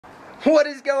What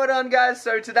is going on, guys?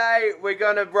 So today we're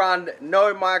going to run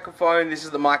no microphone. This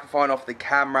is the microphone off the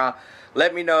camera.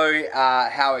 Let me know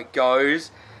how it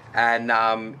goes, and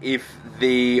if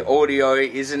the audio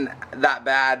isn't that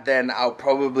bad, then I'll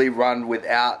probably run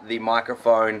without the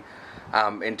microphone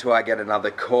until I get another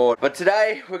cord. But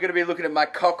today we're going to be looking at my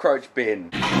cockroach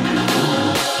bin.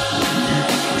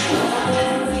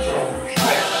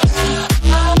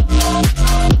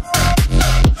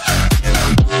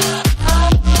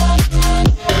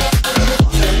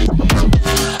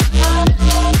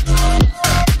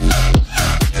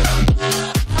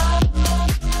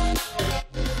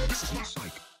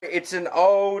 It's an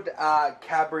old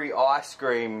Cadbury ice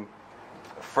cream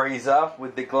freezer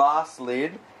with the glass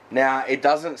lid. Now, it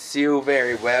doesn't seal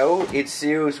very well. It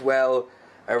seals well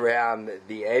around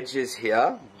the edges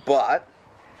here, but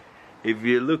if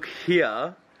you look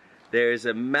here, there is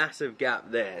a massive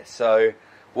gap there. So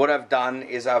what I've done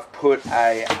is I've put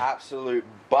a absolute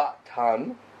butt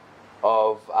ton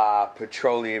of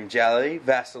petroleum jelly,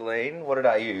 Vaseline. What did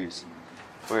I use?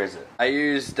 Where is it? I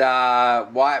used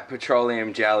white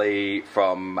petroleum jelly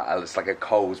from, it's like a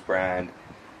Coles brand,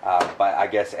 but I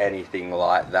guess anything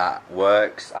like that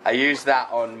works. I used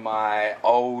that on my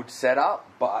old setup,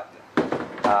 but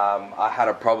I had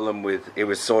a problem with, it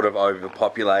was sort of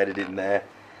overpopulated in there,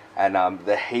 and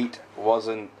the heat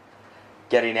wasn't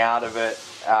getting out of it,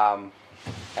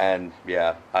 and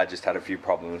yeah, I just had a few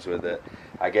problems with it.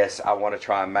 I guess I want to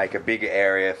try and make a bigger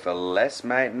area for less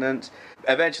maintenance.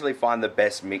 Eventually find the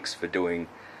best mix for doing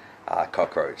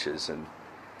cockroaches, and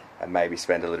maybe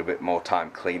spend a little bit more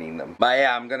time cleaning them. But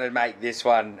yeah, I'm going to make this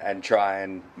one and try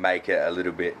and make it a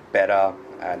little bit better,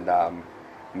 and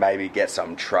maybe get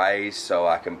some trays so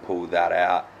I can pull that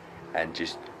out and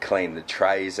just clean the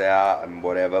trays out and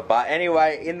whatever. But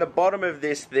anyway, in the bottom of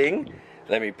this thing,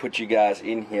 let me put you guys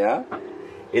in here.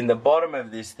 In the bottom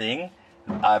of this thing,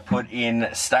 I put in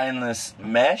stainless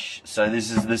mesh, so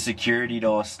this is the security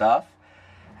door stuff,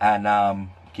 and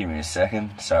give me a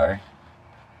second, sorry.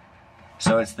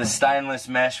 So it's the stainless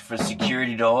mesh for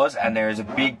security doors, and there is a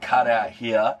big cutout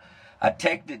here. I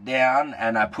tacked it down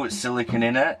and I put silicone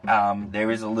in it.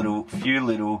 There is a few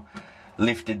little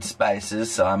lifted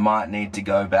spaces, so I might need to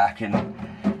go back and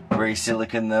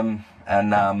re-silicone them,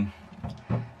 and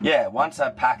yeah, once I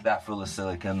pack that full of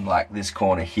silicone, like this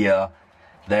corner here,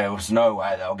 there was no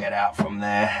way they'll get out from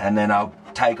there, and then I'll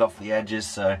take off the edges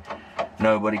so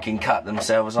nobody can cut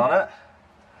themselves on it.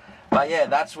 But yeah,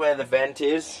 that's where the vent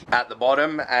is, at the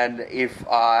bottom, and if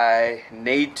I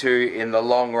need to in the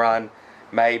long run,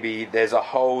 maybe there's a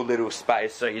whole little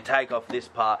space, so you take off this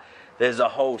part, there's a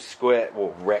whole square,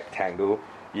 well, rectangle,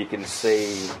 you can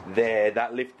see there,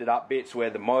 that lifted up bit's where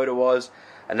the motor was,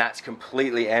 and that's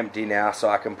completely empty now, so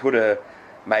I can put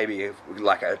maybe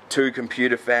like 2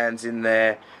 computer fans in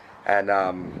there, and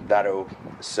that'll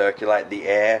circulate the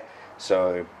air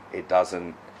so it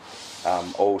doesn't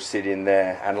all sit in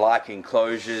there. And like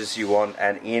enclosures, you want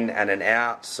an in and an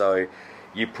out, so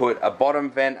you put a bottom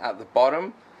vent at the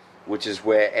bottom, which is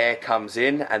where air comes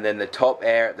in, and then the top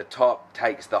air at the top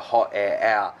takes the hot air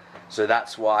out. So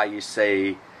that's why you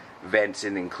see vents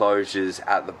in enclosures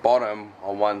at the bottom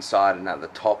on one side and at the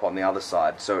top on the other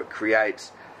side, so it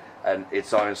creates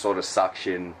its own sort of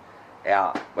suction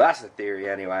out. Well, that's the theory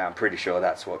anyway. I'm pretty sure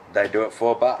that's what they do it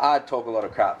for, but I talk a lot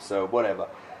of crap, so whatever.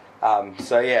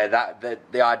 So yeah,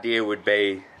 the idea would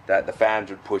be that the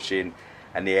fans would push in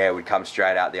and the air would come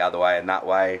straight out the other way, and that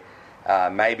way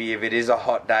maybe if it is a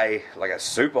hot day, like a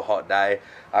super hot day,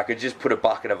 I could just put a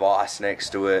bucket of ice next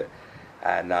to it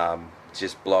and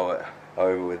just blow it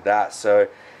over with that. So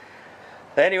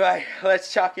anyway,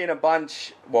 let's chuck in a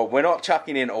bunch. Well, we're not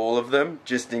chucking in all of them,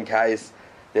 just in case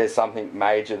there's something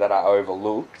major that I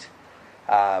overlooked,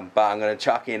 but I'm going to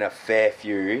chuck in a fair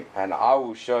few, and I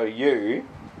will show you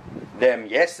them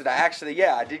yesterday. Actually,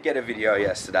 yeah, I did get a video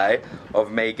yesterday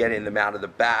of me getting them out of the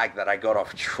bag that I got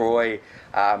off Troy.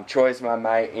 Troy's my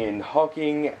mate in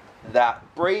Hocking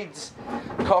that breeds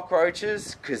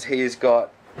cockroaches, because he's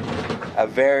got a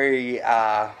very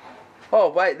oh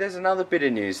wait, there's another bit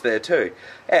of news there too.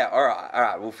 Yeah,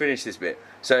 alright, we'll finish this bit.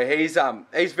 So he's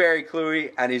very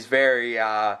cluey, and he's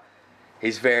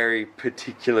very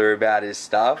particular about his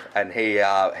stuff, and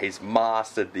he's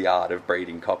mastered the art of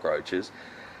breeding cockroaches,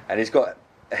 and he's got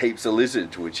heaps of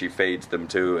lizards which he feeds them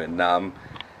to, and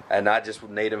I just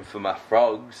need them for my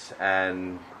frogs,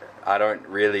 and I don't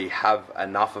really have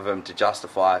enough of them to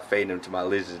justify feeding them to my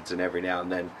lizards, and every now and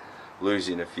then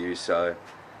losing a few, so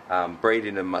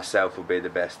breeding them myself will be the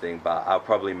best thing, but I'll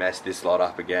probably mess this lot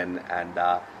up again and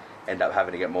end up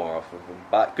having to get more off of him.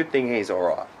 But good thing he's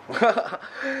alright.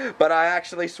 But I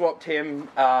actually swapped him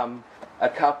a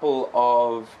couple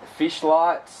of fish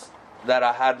lights that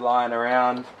I had lying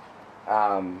around,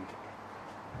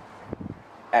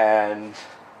 and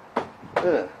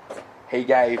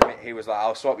he was like,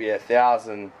 I'll swap you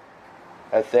 1,000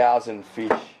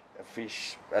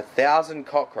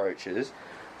 cockroaches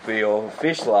for your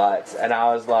fish lights. And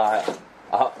I was like,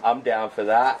 I'm down for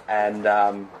that. And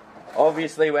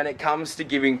obviously when it comes to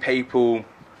giving people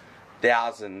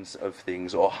thousands of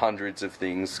things or hundreds of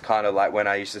things, kind of like when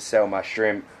I used to sell my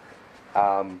shrimp,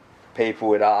 people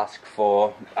would ask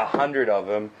for 100 of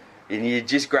them, and you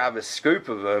just grab a scoop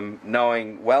of them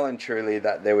knowing well and truly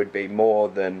that there would be more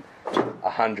than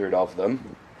 100 of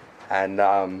them, and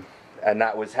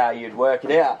that was how you'd work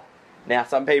it out. Now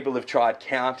some people have tried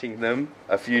counting them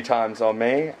a few times on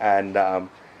me, and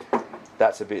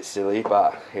that's a bit silly,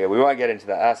 but yeah, we won't get into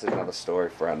that. That's another story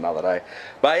for another day.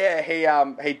 But yeah,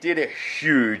 he did a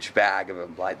huge bag of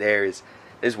them. Like there's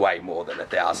way more than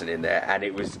 1,000 in there, and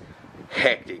it was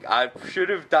hectic. I should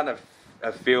have done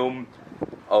a film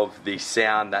of the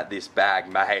sound that this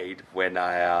bag made when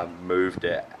I moved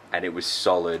it, and it was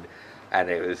solid, and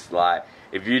it was like,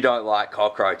 if you don't like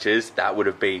cockroaches, that would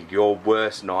have been your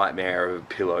worst nightmare of a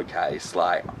pillowcase.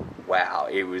 Like, wow,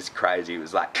 it was crazy. It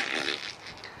was like,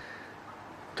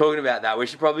 talking about that, we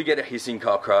should probably get a hissing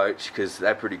cockroach, because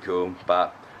they're pretty cool,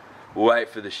 but we'll wait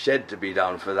for the shed to be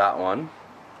done for that one.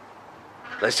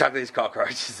 Let's chuck these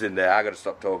cockroaches in there. I gotta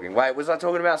stop talking. Wait, was I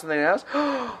talking about something else?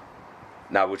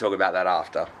 No, we'll talk about that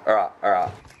after.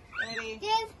 Alright. Ready?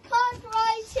 There's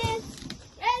cockroaches.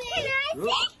 Ready?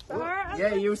 Can I see?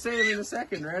 Yeah, you'll see them in a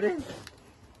second. Ready?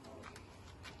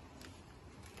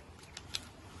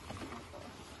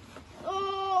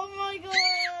 Oh my gosh.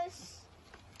 It's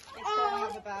falling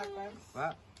out the bag, Bugs.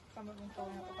 What? Some of them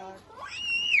falling out the bag.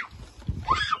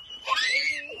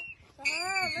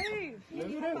 Look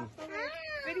at him.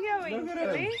 Videoing, Look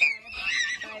at him.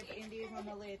 Indy's on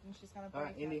the lid and she's gonna break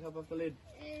Alright, Indy, it. hop off the lid.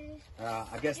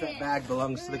 I guess that bag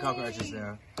belongs to the cockroaches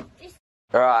now.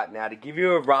 Alright, now to give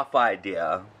you a rough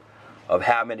idea of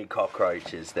how many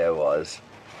cockroaches there was.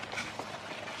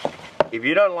 If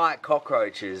you don't like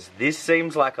cockroaches, this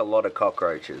seems like a lot of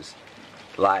cockroaches.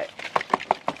 Like,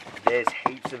 there's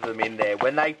heaps of them in there.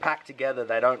 When they pack together,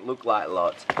 they don't look like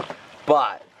lots.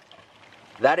 But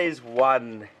that is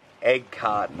one egg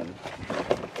carton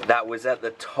that was at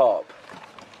the top.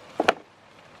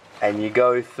 And you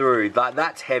go through, like,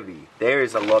 that's heavy. There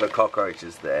is a lot of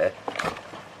cockroaches there.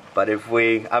 But if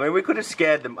we could have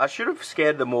scared them. I should have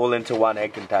scared them all into one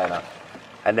egg container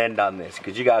and then done this,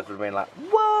 because you guys would have been like,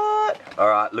 what?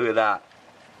 Alright, look at that.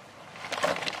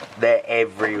 They're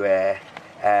everywhere.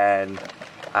 And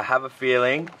I have a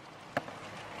feeling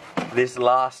this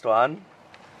last one,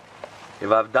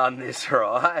 if I've done this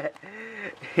right,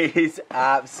 is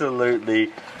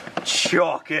absolutely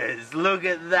chockers. Look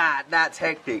at that. That's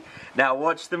hectic. Now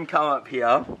watch them come up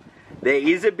here. There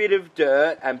is a bit of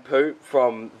dirt and poop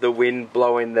from the wind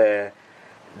blowing their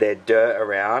dirt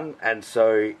around, and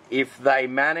so if they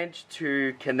manage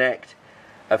to connect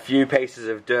a few pieces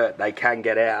of dirt, they can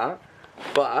get out,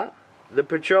 but the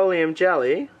petroleum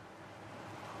jelly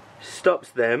stops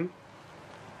them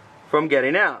from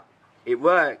getting out. It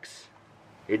works.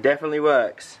 It definitely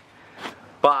works.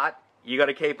 But you got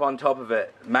to keep on top of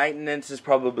it. Maintenance is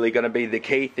probably going to be the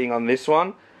key thing on this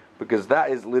one, because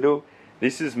that is little,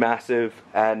 this is massive,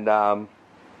 and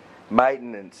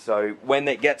maintenance. So when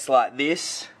it gets like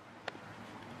this,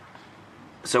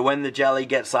 so when the jelly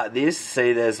gets like this,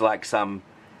 see there's like some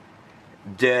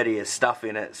dirtier stuff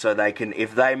in it, so they can,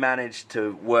 if they manage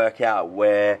to work out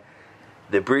where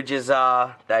the bridges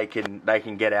are, they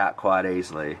can get out quite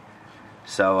easily.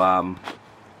 So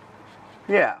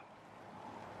yeah.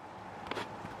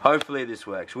 Hopefully this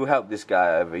works. We'll help this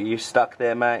guy over. You stuck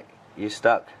there, mate? You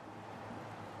stuck?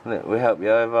 We'll help you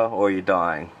over, or are you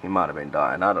dying? You might have been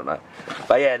dying, I don't know.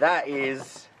 But yeah, that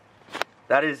is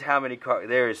how many,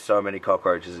 there is so many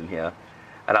cockroaches in here.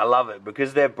 And I love it,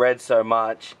 because they're bred so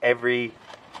much, every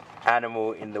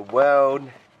animal in the world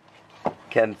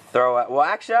can throw out, well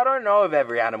actually I don't know of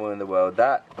every animal in the world,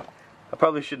 that, I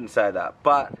probably shouldn't say that,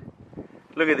 but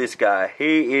look at this guy.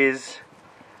 He is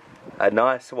a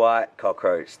nice white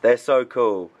cockroach. They're so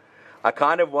cool. I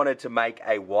kind of wanted to make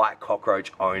a white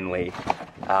cockroach only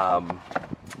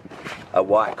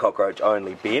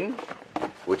bin,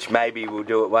 which maybe we'll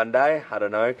do it one day. I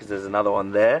don't know, because there's another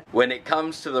one there. When it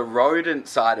comes to the rodent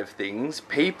side of things,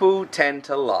 people tend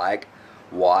to like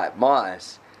white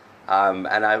mice. And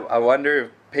I wonder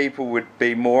if people would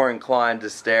be more inclined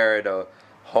to stare at a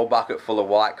whole bucket full of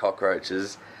white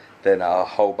cockroaches than a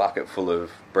whole bucket full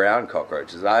of brown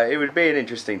cockroaches. It would be an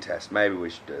interesting test. Maybe we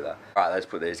should do that. Alright, let's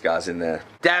put these guys in there.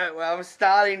 Damn it, well, I'm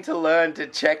starting to learn to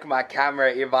check my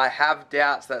camera if I have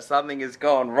doubts that something has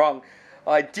gone wrong.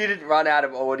 I didn't run out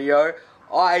of audio.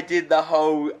 I did the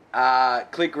whole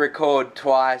click record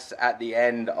twice at the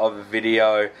end of a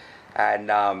video. And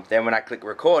then when I click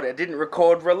record, it didn't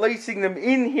record releasing them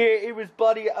in here. It was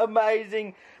bloody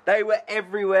amazing. They were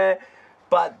everywhere.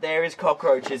 But there is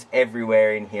cockroaches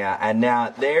everywhere in here. And now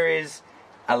there is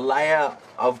a layer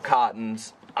of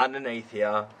cartons underneath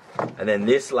here. And then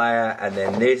this layer, and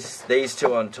then these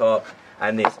two on top,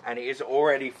 and this. And it is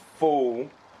already full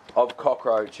of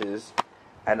cockroaches.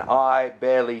 And I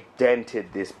barely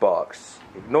dented this box.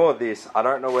 Ignore this. I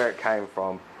don't know where it came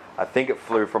from. I think it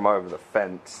flew from over the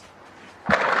fence.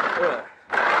 Ugh.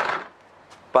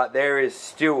 But there is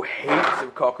still heaps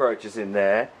of cockroaches in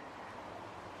there.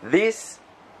 This,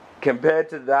 compared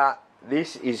to that,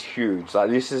 this is huge.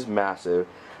 Like, this is massive.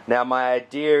 Now, my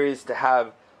idea is to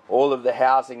have all of the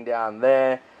housing down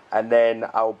there, and then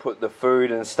I'll put the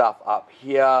food and stuff up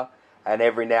here, and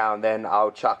every now and then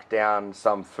I'll chuck down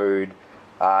some food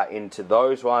into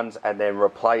those ones, and then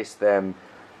replace them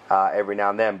every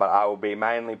now and then. But I will be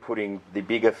mainly putting the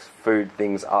bigger food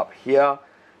things up here,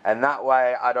 and that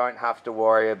way I don't have to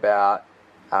worry about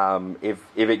if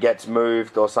it gets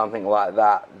moved or something like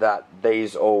that, that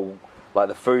these all, like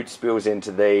the food spills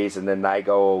into these and then they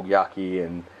go all yucky.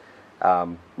 And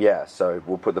yeah, so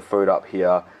we'll put the food up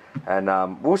here, and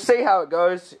we'll see how it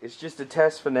goes. It's just a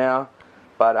test for now,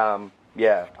 but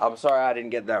yeah, I'm sorry I didn't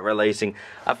get that releasing.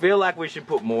 I feel like we should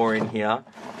put more in here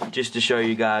just to show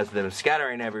you guys them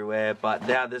scattering everywhere, but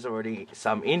now there's already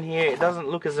some in here. It doesn't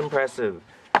look as impressive.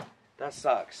 That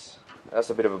sucks. That's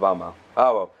a bit of a bummer.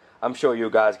 Oh well, I'm sure you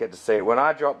guys get to see it. When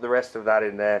I drop the rest of that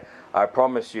in there, I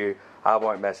promise you I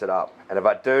won't mess it up. And if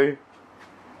I do,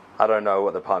 I don't know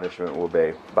what the punishment will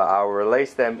be. But I'll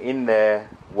release them in there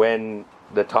when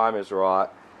the time is right,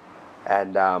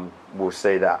 and we'll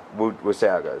see that. We'll see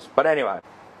how it goes. But anyway,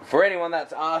 for anyone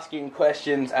that's asking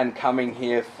questions and coming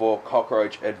here for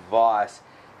cockroach advice,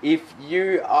 if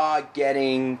you are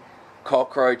getting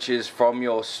cockroaches from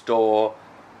your store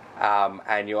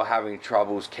and you're having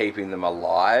troubles keeping them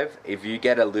alive, if you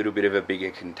get a little bit of a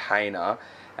bigger container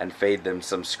and feed them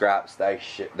some scraps, they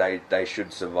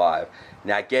should survive.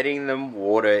 Now, getting them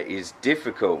water is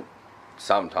difficult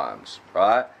sometimes,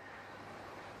 right?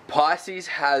 Pisces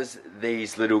has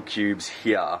these little cubes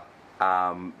here.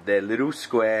 They're little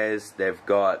squares. They've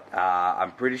got,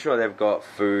 I'm pretty sure they've got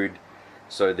food,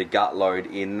 so the gut load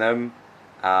in them.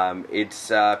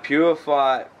 It's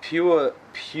purified.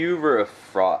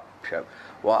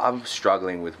 Well, I'm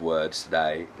struggling with words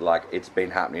today. Like, it's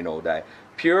been happening all day.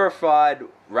 Purified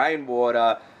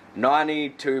rainwater,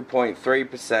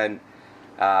 92.3%.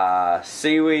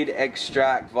 Seaweed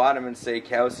extract, vitamin C,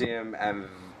 calcium, and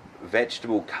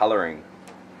vegetable colouring.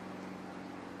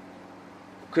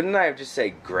 Couldn't they have just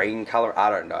said green colour? I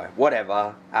don't know.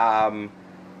 Whatever.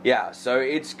 Yeah. So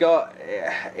it's got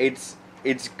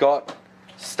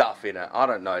stuff in it. I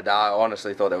don't know. I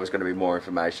honestly thought there was going to be more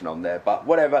information on there, but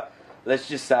whatever. Let's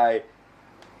just say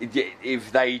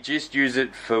if they just use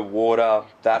it for water,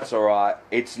 that's alright.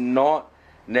 It's not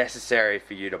necessary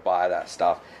for you to buy that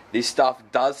stuff. This stuff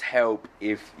does help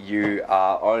if you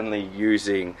are only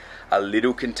using a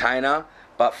little container,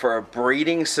 but for a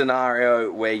breeding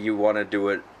scenario where you want to do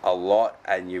it a lot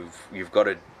and you've got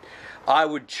to, I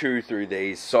would chew through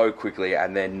these so quickly,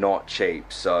 and they're not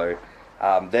cheap, so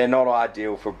they're not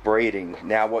ideal for breeding.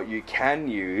 Now, what you can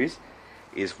use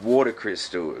is water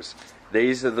crystals.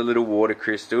 These are the little water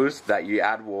crystals that you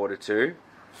add water to.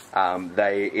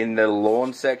 They, in the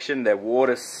lawn section, they're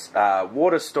water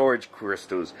storage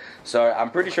crystals. So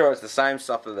I'm pretty sure it's the same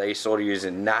stuff that they sort of use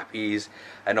in nappies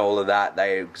and all of that.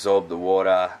 They absorb the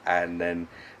water, and then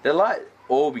they're like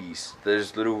Orbeez,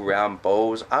 those little round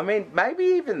balls. I mean, maybe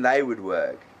even they would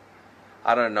work.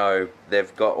 I don't know.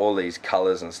 They've got all these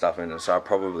colours and stuff in them, so I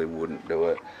probably wouldn't do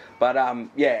it. But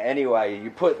yeah. Anyway,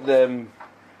 you put a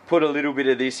little bit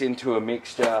of this into a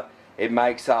mixture. It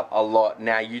makes up a lot.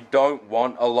 Now, you don't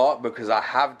want a lot, because I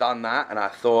have done that and I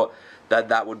thought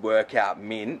that would work out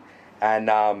mint, and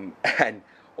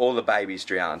all the babies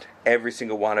drowned. Every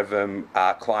single one of them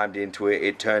climbed into it.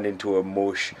 It turned into a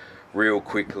mush real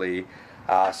quickly.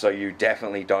 So you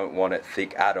definitely don't want it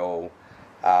thick at all.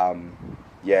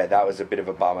 Yeah, that was a bit of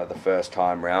a bummer the first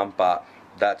time round, but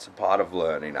that's a part of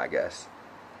learning, I guess.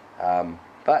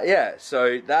 But yeah,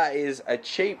 so that is a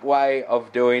cheap way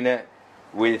of doing it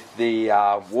with the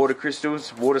water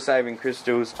crystals, water saving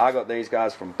crystals. I got these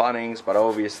guys from Bunnings, but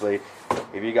obviously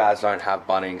if you guys don't have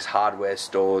Bunnings, hardware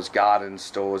stores, garden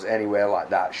stores, anywhere like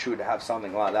that should have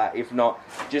something like that. If not,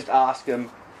 just ask them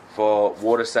for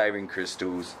water saving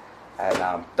crystals,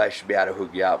 and they should be able to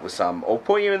hook you up with some or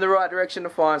point you in the right direction to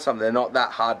find some. They're not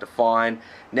that hard to find.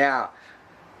 Now,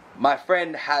 my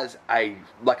friend has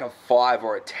like a 5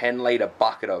 or a 10 litre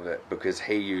bucket of it because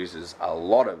he uses a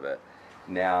lot of it.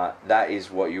 Now, that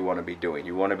is what you want to be doing.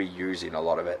 You want to be using a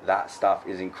lot of it. That stuff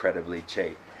is incredibly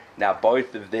cheap. Now,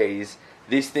 both of these,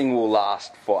 this thing will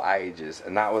last for ages,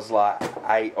 and that was like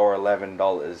 $8 or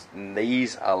 $11. And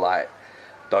these are like,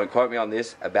 don't quote me on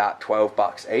this, about 12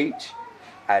 bucks each,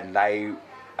 and they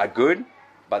are good,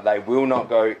 but they will not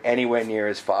go anywhere near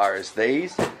as far as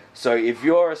these. So if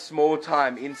you're a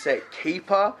small-time insect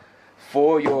keeper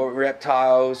for your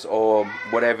reptiles or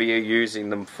whatever you're using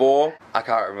them for, I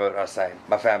can't remember what I was saying.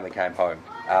 My family came home.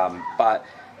 But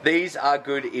these are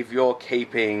good if you're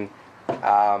keeping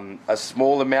a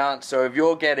small amount. So if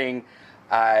you're getting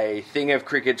a thing of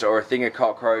crickets or a thing of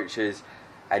cockroaches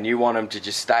and you want them to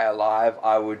just stay alive,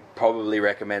 I would probably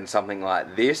recommend something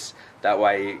like this. That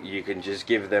way you can just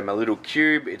give them a little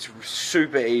cube. It's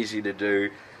super easy to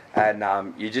do.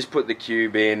 And you just put the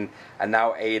cube in and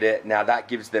they'll eat it. Now that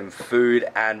gives them food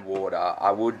and water.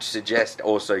 I would suggest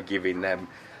also giving them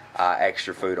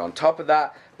extra food on top of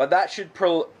that. But that should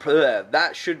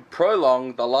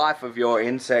prolong the life of your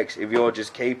insects if you're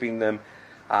just keeping them.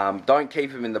 Don't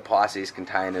keep them in the Pisces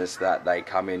containers that they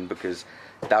come in because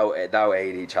they'll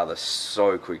eat each other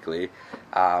so quickly.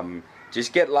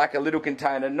 Just get like a little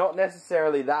container, not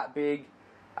necessarily that big,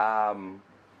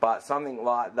 but something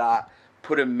like that.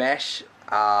 Put a mesh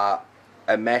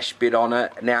bit on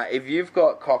it. Now, if you've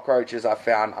got cockroaches, I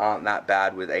found aren't that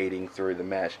bad with eating through the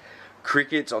mesh.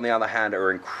 Crickets, on the other hand,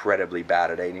 are incredibly bad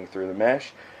at eating through the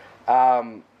mesh.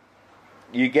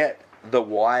 You get the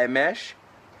wire mesh,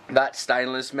 that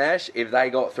stainless mesh. If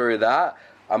they got through that,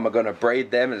 I'm going to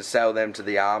breed them and sell them to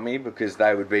the army because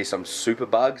they would be some super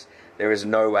bugs. There is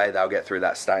no way they'll get through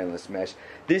that stainless mesh.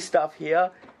 This stuff here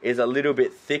is a little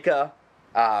bit thicker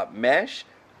mesh.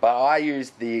 But I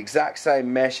used the exact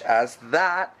same mesh as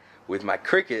that with my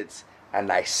crickets, and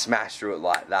they smashed through it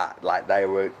like that. Like they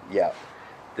were, yeah,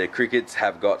 the crickets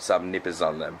have got some nippers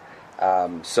on them.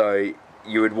 So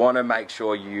you would want to make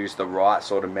sure you use the right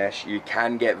sort of mesh. You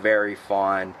can get very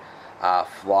fine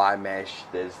fly mesh.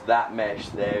 There's that mesh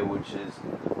there, which is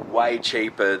way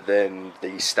cheaper than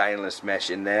the stainless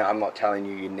mesh in there. I'm not telling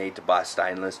you need to buy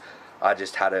stainless. I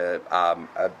just had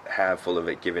a handful of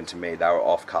it given to me. They were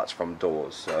offcuts from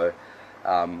doors, so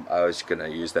I was going to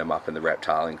use them up in the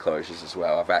reptile enclosures as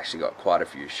well. I've actually got quite a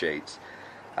few sheets.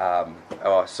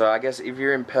 So I guess if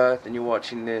you're in Perth and you're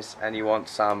watching this and you want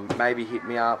some, maybe hit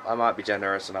me up. I might be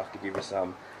generous enough to give you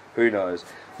some. Who knows?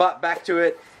 But back to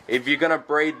it. If you're going to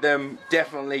breed them,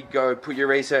 definitely go put your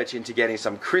research into getting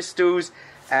some crystals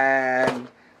and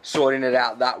sorting it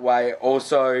out that way.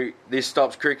 Also, this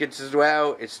stops crickets as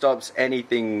well. It stops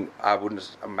anything,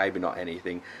 maybe not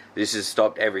anything. This has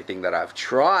stopped everything that I've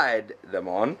tried them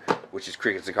on, which is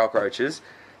crickets and cockroaches.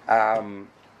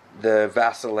 The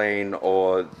Vaseline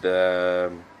or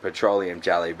the petroleum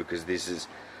jelly, because this is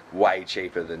way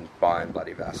cheaper than buying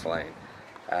bloody Vaseline.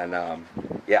 And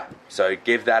yeah, so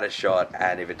give that a shot,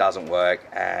 and if it doesn't work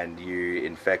and you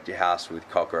infect your house with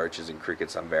cockroaches and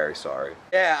crickets, I'm very sorry.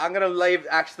 Yeah, I'm gonna leave,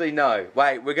 actually no,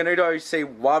 wait, we're gonna go see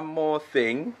one more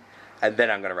thing and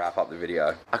then I'm gonna wrap up the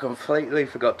video. I completely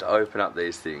forgot to open up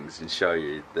these things and show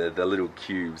you the little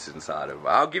cubes inside of them.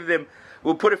 I'll give them,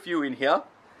 we'll put a few in here,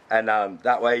 and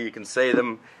that way you can see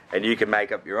them and you can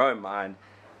make up your own mind.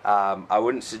 I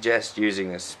wouldn't suggest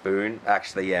using a spoon.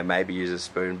 Actually, yeah, maybe use a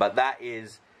spoon. But that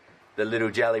is the little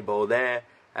jelly ball there.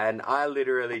 And I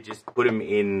literally just put them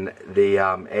in the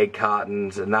egg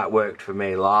cartons, and that worked for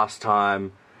me last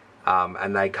time.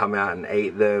 And they come out and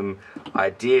eat them.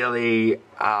 Ideally,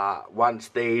 once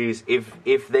these,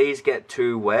 if these get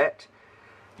too wet,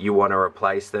 you want to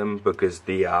replace them because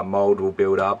the mold will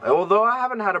build up. Although I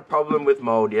haven't had a problem with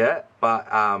mold yet, but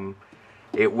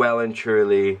it well and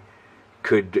truly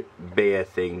could be a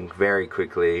thing very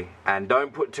quickly. And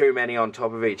don't put too many on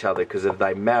top of each other, because if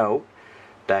they melt,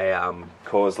 they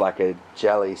cause like a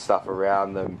jelly stuff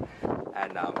around them,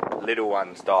 and little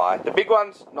ones die. The big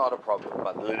ones, not a problem,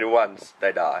 but the little ones,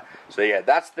 they die. So yeah,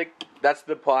 that's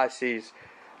the Pisces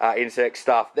insect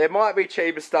stuff. There might be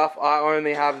cheaper stuff. I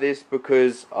only have this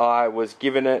because I was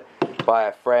given it by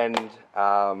a friend,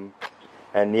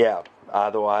 and yeah,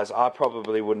 otherwise I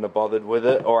probably wouldn't have bothered with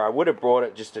it, or I would have brought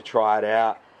it just to try it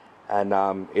out.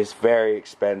 And it's very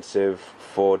expensive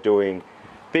for doing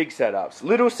big setups.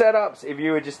 Little setups, if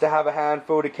you were just to have a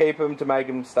handful to keep them, to make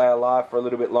them stay alive for a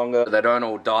little bit longer, they don't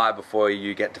all die before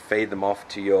you get to feed them off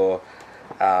to your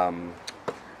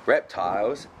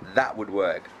reptiles, that would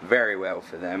work very well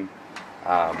for them.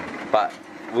 But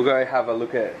we'll go have a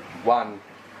look at one.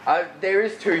 There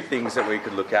is two things that we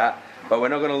could look at, but we're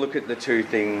not going to look at the two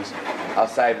things. I'll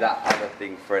save that other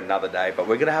thing for another day, but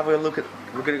we're going to have a look at,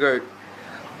 we're going to go,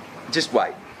 just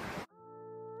wait.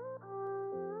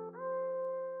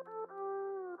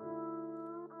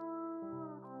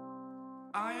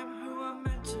 I am who I'm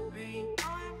meant to be.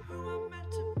 I am who I'm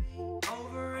meant to be.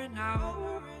 Over and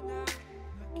out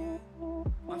again.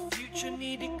 My future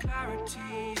needed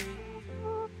clarity,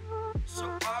 so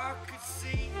I could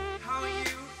see how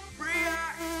you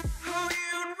react, how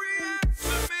you react to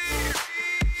me.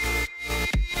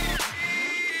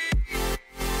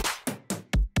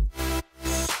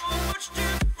 So much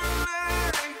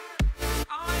differently.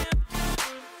 I am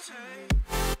different.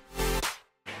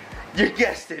 You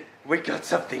guessed it, we got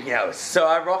something else. So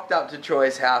I rocked up to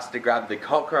Troy's house to grab the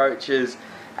cockroaches,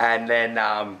 and then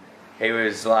he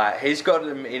was like, he's got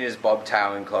them in his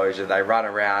bobtail enclosure. They run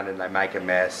around and they make a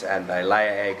mess and they lay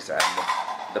eggs, and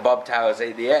the bobtails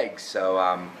eat the eggs. So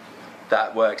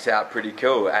that works out pretty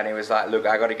cool. And he was like, look,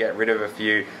 I got to get rid of a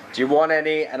few. Do you want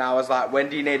any? And I was like, when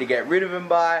do you need to get rid of them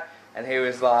by? And he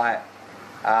was like,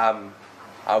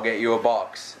 I'll get you a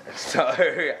box. So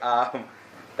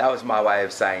that was my way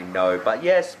of saying no, but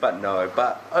yes, but no,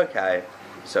 but okay.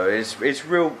 So it's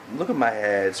real, look at my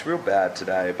hair, it's real bad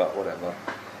today, but whatever.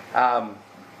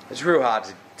 It's real hard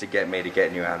to get me to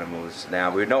get new animals.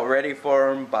 Now, we're not ready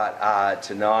for them, but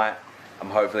tonight I'm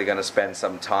hopefully going to spend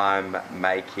some time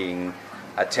making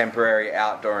a temporary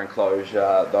outdoor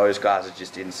enclosure. Those guys are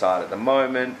just inside at the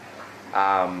moment,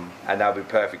 and they'll be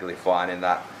perfectly fine in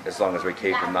that as long as we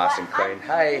keep them nice and clean.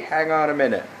 Hey, hang on a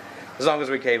minute. As long as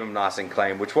we keep them nice and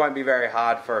clean, which won't be very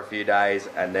hard for a few days,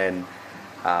 and then,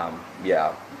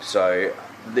 yeah, so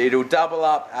it'll double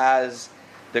up as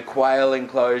the quail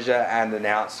enclosure and an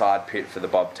outside pit for the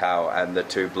bobtail and the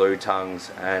two blue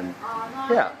tongues, and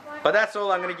yeah. But that's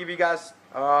all I'm going to give you guys.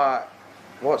 What?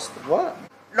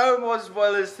 No more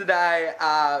spoilers today,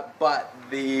 but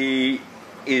the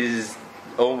is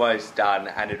almost done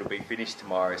and it'll be finished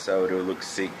tomorrow, so it'll look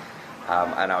sick.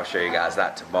 And I'll show you guys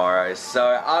that tomorrow.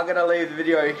 So I'm going to leave the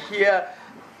video here.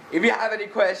 If you have any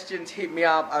questions, hit me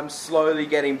up. I'm slowly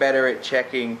getting better at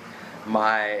checking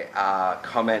my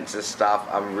comments and stuff.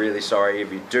 I'm really sorry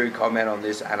if you do comment on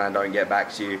this and I don't get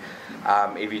back to you.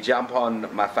 If you jump on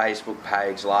my Facebook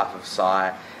page, Life of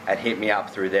Sai, and hit me up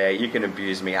through there, you can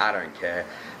abuse me, I don't care,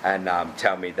 and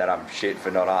tell me that I'm shit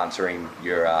for not answering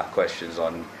your questions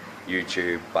on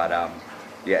YouTube. But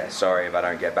yeah, sorry if I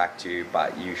don't get back to you,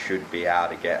 but you should be able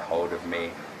to get hold of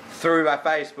me through my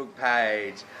Facebook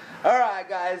page. Alright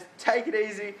guys, take it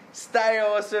easy, stay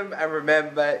awesome, and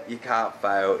remember, you can't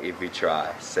fail if you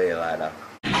try. See you later.